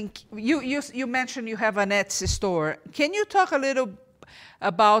asking, you mentioned you have an Etsy store. Can you talk a little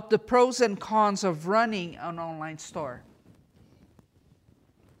about the pros and cons of running an online store?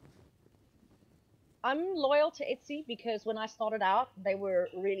 I'm loyal to Etsy because when I started out, they were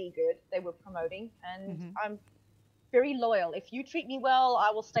really good. They were promoting, and I'm very loyal. If you treat me well, I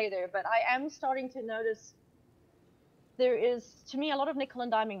will stay there. But I am starting to notice there is, to me, a lot of nickel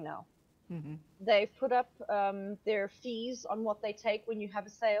and diming now. They've put up their fees on what they take when you have a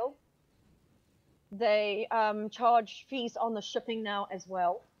sale. They charge fees on the shipping now as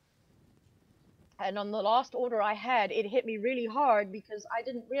well. And on the last order I had, it hit me really hard because I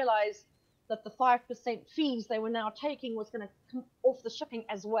didn't realize that the 5% fees they were now taking was going to come off the shipping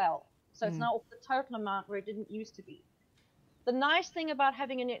as well. So it's now off the total amount where it didn't used to be. The nice thing about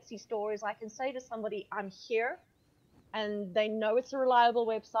having an Etsy store is I can say to somebody, I'm here, and they know it's a reliable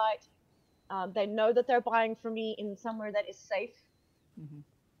website. They know that they're buying from me in somewhere that is safe.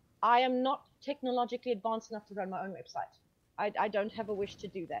 I am not technologically advanced enough to run my own website. I don't have a wish to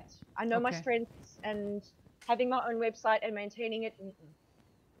do that. I know my strengths, and having my own website and maintaining it.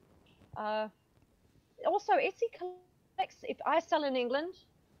 Also, Etsy collects, if I sell in England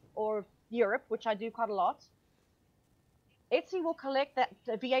or Europe, which I do quite a lot, Etsy will collect that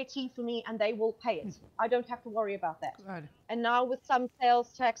VAT for me and they will pay it. I don't have to worry about that. And now with some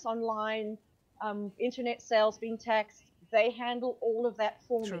sales tax online, internet sales being taxed, they handle all of that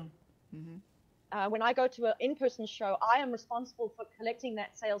for me. When I go to an in-person show, I am responsible for collecting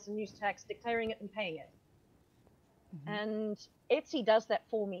that sales and use tax, declaring it and paying it. And Etsy does that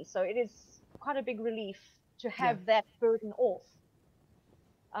for me. So it is quite a big relief to have that burden off.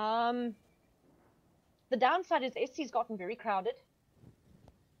 The downside is Etsy's gotten very crowded.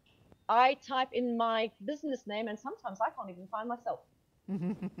 I type in my business name and sometimes I can't even find myself.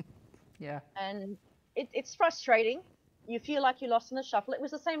 And it's frustrating. You feel like you're lost in the shuffle. It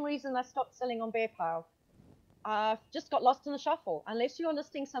was the same reason I stopped selling on Bear Pile. Just got lost in the shuffle. Unless you're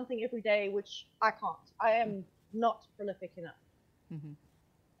listing something every day, which I can't. I am not prolific enough.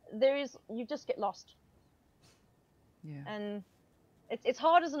 You just get lost. Yeah. And it's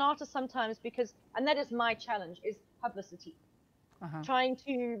hard as an artist sometimes because, and that is my challenge, is publicity. Trying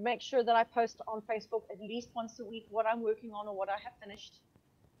to make sure that I post on Facebook at least once a week what I'm working on or what I have finished.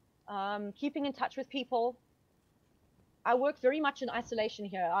 Keeping in touch with people. I work very much in isolation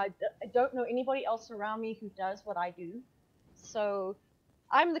here. I don't know anybody else around me who does what I do. So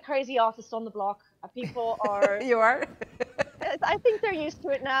I'm the crazy artist on the block. People are... You are? I think they're used to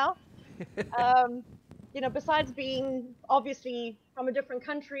it now. Besides being obviously from a different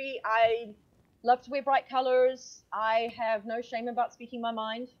country, I love to wear bright colors. I have no shame about speaking my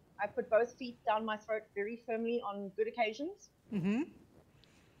mind. I put both feet down my throat very firmly on good occasions.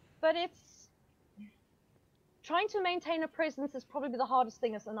 But it's... trying to maintain a presence is probably the hardest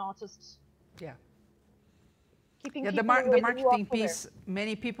thing as an artist. Yeah. Keeping Yeah, the marketing piece,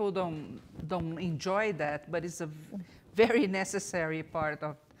 many people don't enjoy that, but it's a very necessary part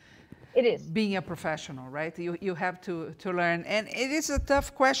of it is being a professional, right? You have to learn, and it is a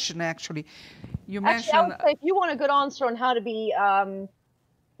tough question actually. You mentioned, I would say if you want a good answer on how to be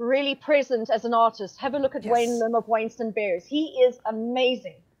really present as an artist, have a look at Wayne Lim of Wayneston Bears. He is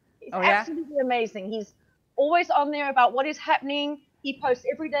amazing. He's absolutely amazing. He's always on there about what is happening. He posts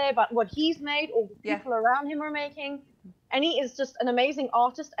every day about what he's made or people around him are making. And he is just an amazing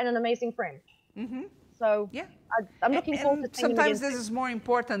artist and an amazing friend. So I'm looking forward to seeing him again. Sometimes this is more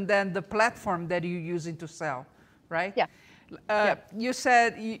important than the platform that you're using to sell, right? Yeah. You said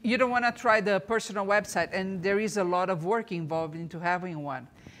you don't want to try the personal website, and there is a lot of work involved into having one.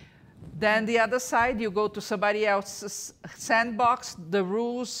 Then the other side, you go to somebody else's sandbox. The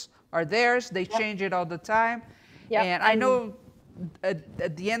rules are theirs. They change it all the time. And I know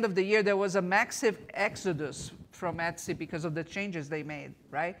at the end of the year, there was a massive exodus from Etsy because of the changes they made,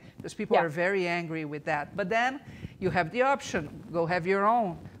 right? Because people are very angry with that. But then you have the option, go have your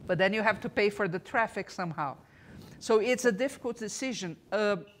own. But then you have to pay for the traffic somehow. So it's a difficult decision.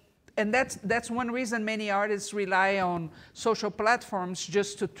 And that's one reason many artists rely on social platforms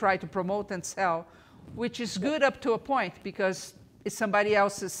just to try to promote and sell, which is good up to a point because it's somebody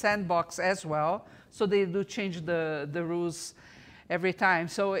else's sandbox as well. So they do change the rules every time.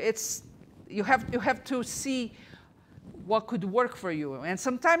 So you have to see what could work for you. And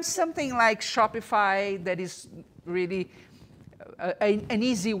sometimes something like Shopify that is really an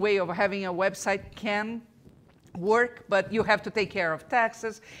easy way of having a website can work, but you have to take care of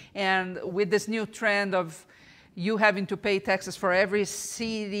taxes. And with this new trend of you having to pay taxes for every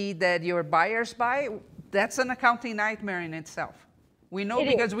CD that your buyers buy, that's an accounting nightmare in itself. We know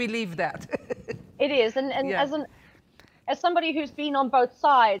because we live that. It is, and as somebody who's been on both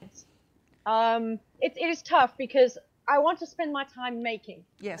sides, it is tough because I want to spend my time making.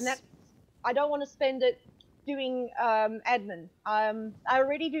 Yes. And I don't want to spend it doing admin. I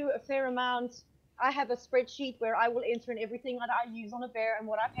already do a fair amount. I have a spreadsheet where I will enter in everything that I use on a bear and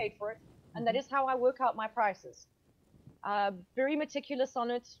what I paid for it, and that is how I work out my prices. Very meticulous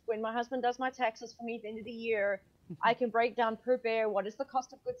on it. When my husband does my taxes for me at the end of the year, I can break down per bear what is the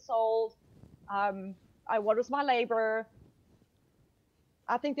cost of goods sold, what was my labor.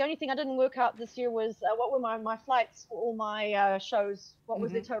 I think the only thing I didn't work out this year was what were my flights for all my shows. What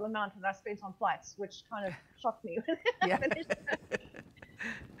was the total amount that I spent on flights, which kind of shocked me.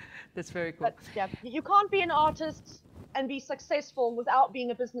 That's very cool. But yeah, you can't be an artist and be successful without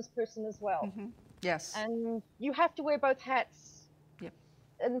being a business person as well. Yes. And you have to wear both hats. Yep.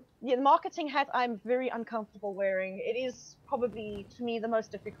 And the marketing hat I'm very uncomfortable wearing. It is probably, to me, the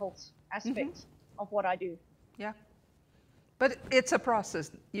most difficult aspect of what I do. Yeah. But it's a process.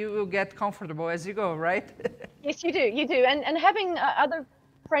 You will get comfortable as you go, right? Yes, you do. You do. And having other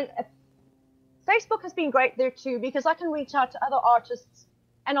friends... Facebook has been great there too, because I can reach out to other artists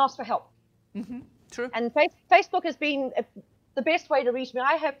and ask for help. True. And Facebook has been the best way to reach me.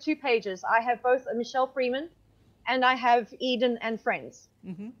 I have 2 pages. I have both a Michele Freeman and I have Eden and Friends.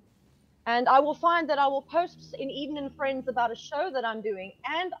 And I will find that I will post in Eden and Friends about a show that I'm doing,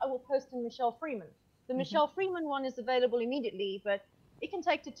 and I will post in Michele Freeman. The Michele Freeman one is available immediately, but it can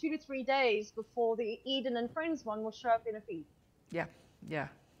take to 2 to 3 days before the Eden and Friends one will show up in a feed. Yeah, yeah.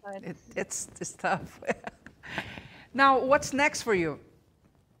 So It's tough. Now, what's next for you?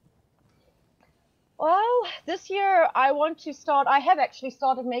 Well, this year I have actually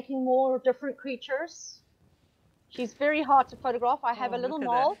started making more different creatures. She's very hard to photograph. I have a little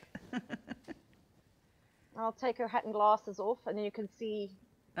mole. I'll take her hat and glasses off, and then you can see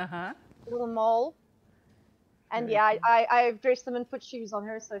a little mole. And Very yeah, cool. I've dressed them and put shoes on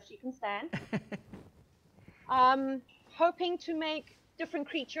her so she can stand. Hoping to make different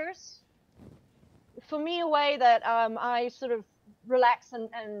creatures. For me, a way that I sort of relax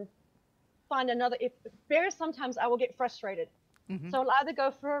and find another. If bears, sometimes I will get frustrated. So I'll either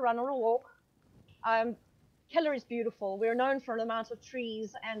go for a run or a walk. Um, Keller is beautiful. We're known for an amount of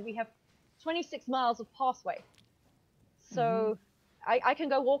trees, and we have 26 miles of pathway. So I can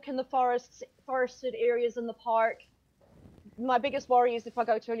go walk in the forested areas in the park. My biggest worry is if I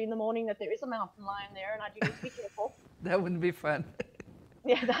go too early in the morning that there is a mountain lion there, and I do need to be careful. That wouldn't be fun.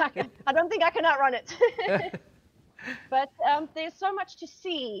 Yeah, I don't think I can outrun it. But there's so much to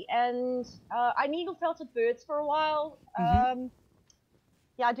see, and I needle felted birds for a while.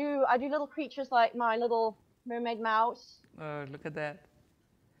 Yeah, I do little creatures like my little mermaid mouse. Oh, look at that.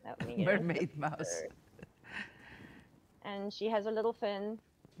 Let me get into the Mermaid mouse. picture. And she has a little fin.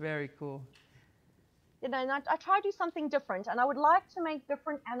 Very cool. You know, and I try to do something different, and I would like to make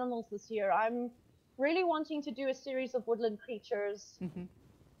different animals this year. I'm really wanting to do a series of woodland creatures.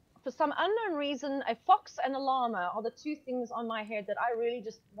 For some unknown reason, a fox and a llama are the two things on my head that I really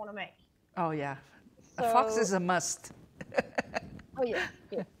just want to make. Oh, yeah. So, A fox is a must. oh, yes,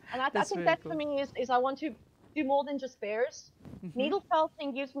 yes. And I That's think very that cool. for me is I want to do more than just bears. Needle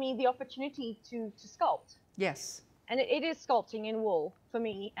felting gives me the opportunity to sculpt. Yes. And it is sculpting in wool for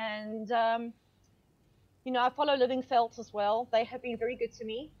me. And, you know, I follow Living Felt as well. They have been very good to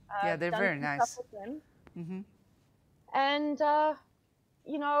me. Yeah, they're done very some nice. stuff with them. And,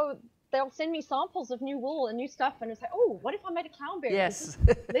 you know, they'll send me samples of new wool and new stuff. And it's like, oh, what if I made a clown bear? Yes.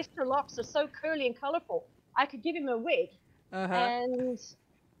 Lester locks are so curly and colorful. I could give him a wig. And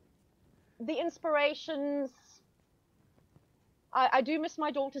the inspirations, I do miss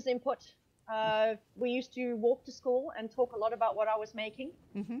my daughter's input. We used to walk to school and talk a lot about what I was making.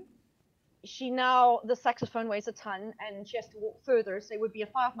 She now, the saxophone weighs a ton and she has to walk further, so it would be a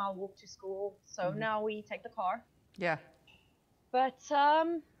 5-mile walk to school. So now we take the car. Yeah. But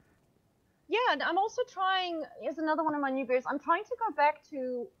yeah, and I'm also trying, here's another one of my new bears, I'm trying to go back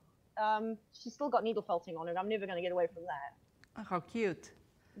to, she's still got needle felting on it. I'm never going to get away from that. Oh, how cute.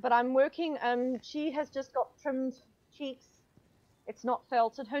 But I'm working, she has just got trimmed cheeks. It's not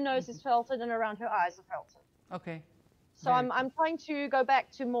felted. Her nose is felted and around her eyes are felted. Okay. So I'm trying to go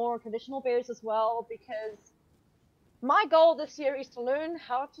back to more traditional bears as well, because my goal this year is to learn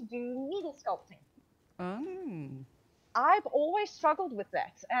how to do needle sculpting. I've always struggled with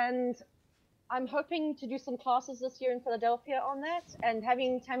that, and I'm hoping to do some classes this year in Philadelphia on that, and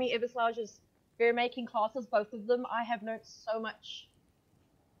having Tammy Everslauge's bear making classes, both of them, I have learned so much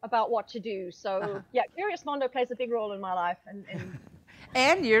about what to do. So yeah, Curious Mondo plays a big role in my life.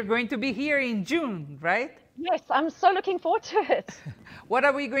 And you're going to be here in June, right? Yes, I'm so looking forward to it. What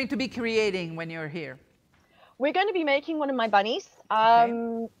are we going to be creating when you're here? We're going to be making one of my bunnies. Okay.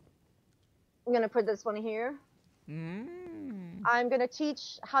 I'm going to put this one here. I'm going to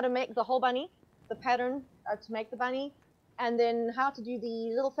teach how to make the whole bunny, the pattern to make the bunny, and then how to do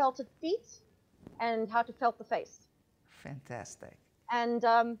the little felted feet and how to felt the face. Fantastic. And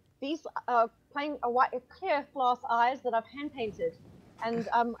these are plain clear glass eyes that I've hand painted. And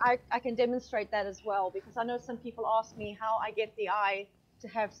I can demonstrate that as well, because I know some people ask me how I get the eye to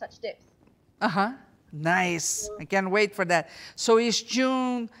have such depth. Nice. I can't wait for that. So it's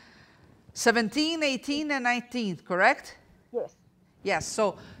June 17, 18, and 19, correct? Yes. Yes.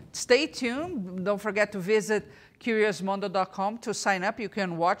 So stay tuned. Don't forget to visit CuriousMondo.com to sign up. You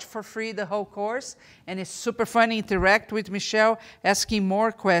can watch for free the whole course, and it's super fun. Interact with Michele, asking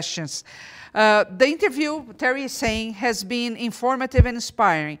more questions. The interview, Terry is saying, has been informative and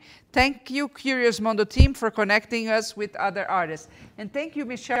inspiring. Thank you, Curious Mondo team, for connecting us with other artists. And thank you,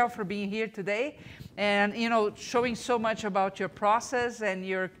 Michele, for being here today and, you know, showing so much about your process and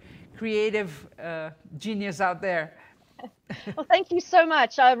your creative genius out there. Well, thank you so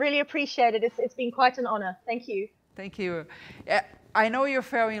much. I really appreciate it. It's been quite an honor. Thank you. Thank you. I know you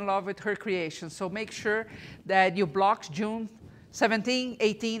fell in love with her creation, so make sure that you block June 17,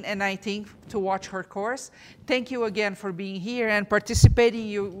 18, and 19 to watch her course. Thank you again for being here and participating.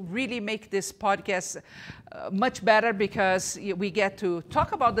 You really make this podcast much better because we get to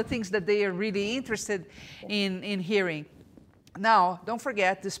talk about the things that they are really interested in hearing. Now, don't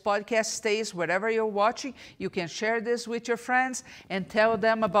forget, this podcast stays wherever you're watching. You can share this with your friends and tell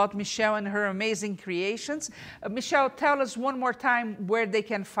them about Michele and her amazing creations. Michele, tell us one more time where they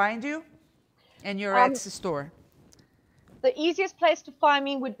can find you and your Etsy store. The easiest place to find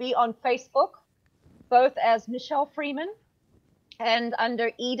me would be on Facebook, both as Michele Freeman and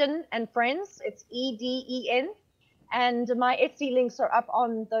under Eden and Friends. It's EDEN. And my Etsy links are up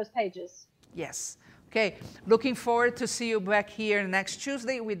on those pages. Yes. Okay, looking forward to see you back here next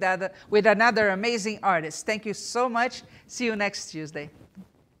Tuesday with another amazing artist. Thank you so much. See you next Tuesday.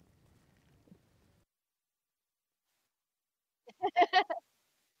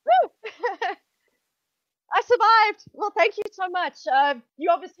 Woo! I survived. Well, thank you so much. You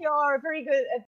obviously are a very good,